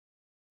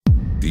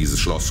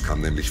Dieses Schloss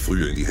kam nämlich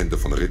früher in die Hände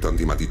von Rittern,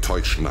 die man die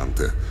Teutschen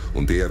nannte.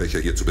 Und der, welcher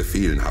hier zu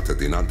befehlen hatte,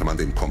 den nannte man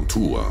den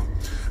Komtur.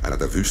 Einer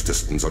der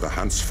wüstesten soll der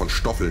Hans von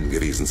Stoffeln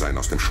gewesen sein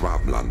aus dem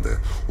Schwabenlande.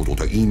 Und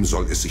unter ihm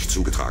soll es sich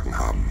zugetragen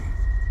haben.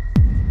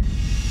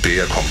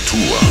 Der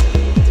Komtur.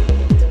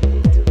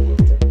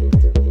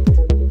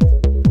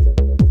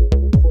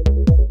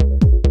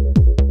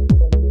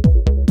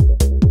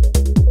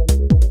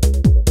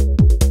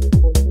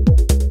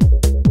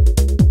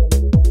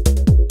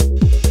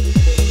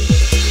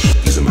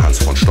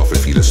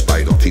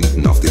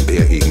 Auf dem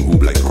bärhegen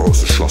Hubel ein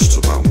großes Schloss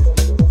zu bauen.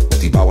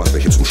 Die Bauern,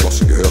 welche zum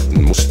Schlosse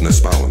gehörten, mussten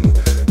es bauen.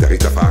 Der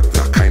Ritter fragt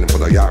nach keinem von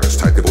der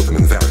Jahreszeit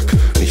gebotenen Werk,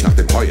 nicht nach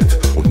dem Heuet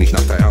und nicht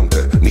nach der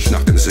Ernte, nicht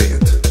nach dem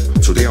Säet.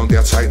 Zu der und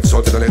der Zeit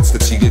sollte der letzte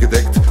Ziegel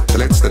gedeckt, der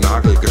letzte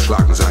Nagel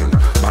geschlagen sein.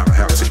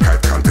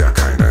 Barmherzigkeit kannte er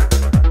keine.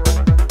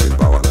 Den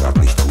Bauern ward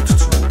nicht gut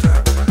zumute.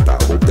 Da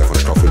erhob der von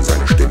Stoffeln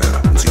seine Stimme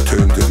und sie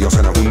tönte wie aus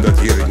einer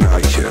 100-jährigen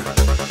Eiche.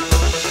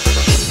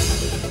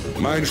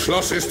 Mein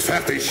Schloss ist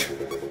fertig.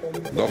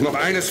 Doch noch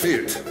eines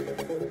fehlt.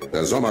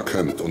 Der Sommer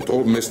kömmt und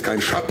oben ist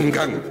kein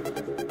Schattengang.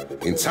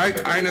 In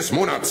Zeit eines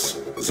Monats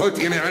sollt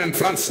ihr mir einen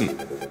pflanzen.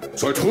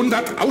 Sollt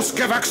 100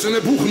 ausgewachsene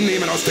Buchen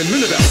nehmen aus dem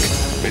Münneberg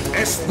mit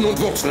Ästen und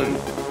Wurzeln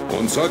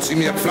und sollt sie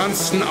mir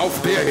pflanzen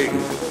auf Bärhegen.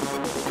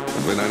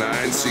 Und wenn eine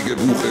einzige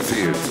Buche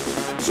fehlt,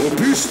 so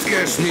büßt ihr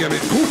es mir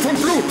mit Gut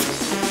und Blut.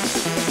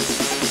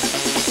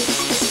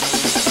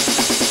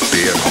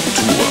 Der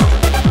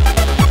Komtur.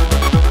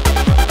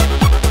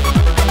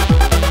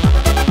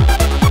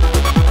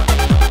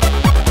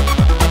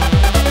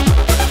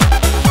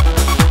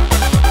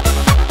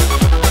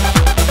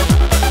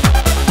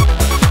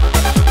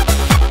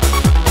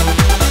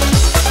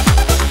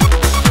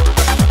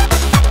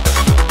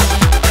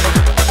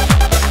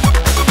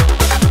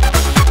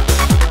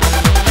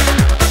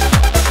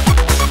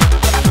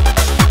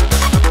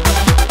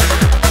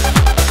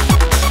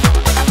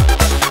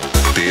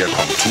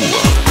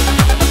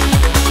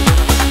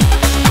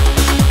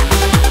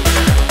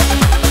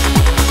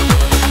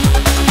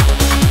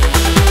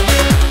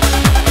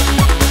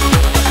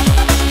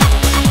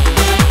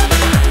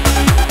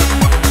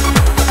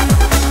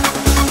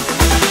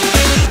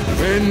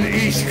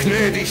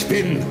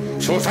 Bin,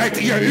 so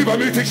seid ihr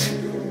übermütig.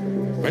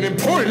 Wenn im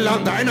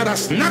Polenlande einer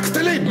das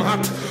nackte Leben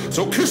hat,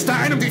 so küsst er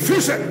einem die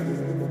Füße.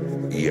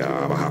 Ihr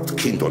aber habt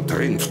Kind und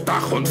Rind,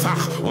 Dach und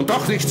Fach und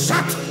doch nicht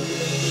satt.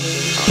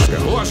 Aber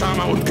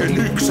gehorsamer und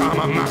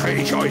genügsamer mache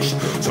ich euch,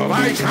 so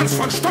wahr ich Hans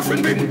von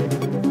Stoffeln bin.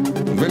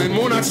 Und wenn in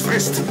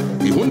Monatsfrist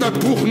die 100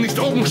 Buchen nicht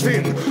oben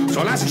stehen,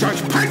 so lass ich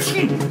euch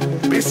peitschen,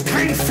 bis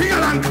kein Finger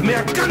lang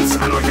mehr ganz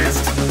an euch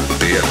ist.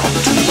 Der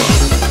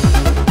Komtur.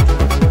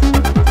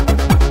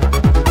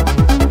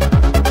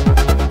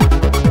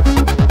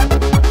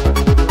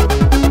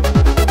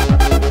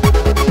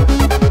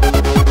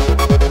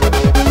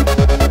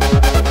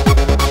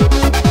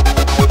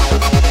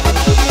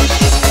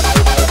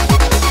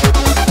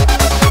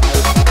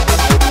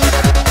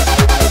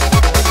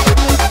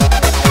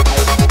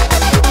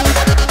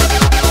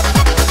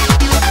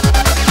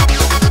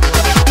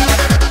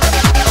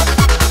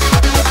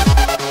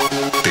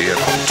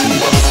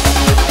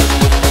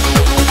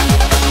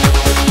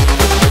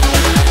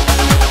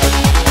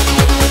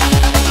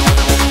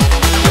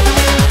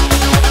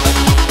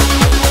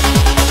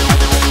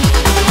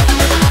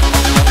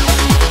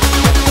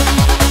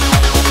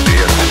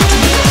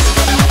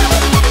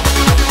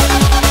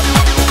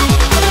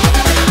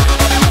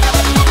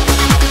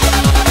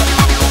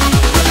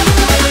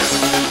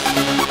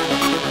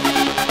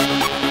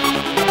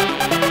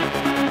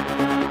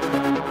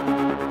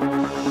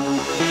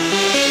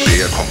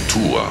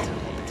 Komtur.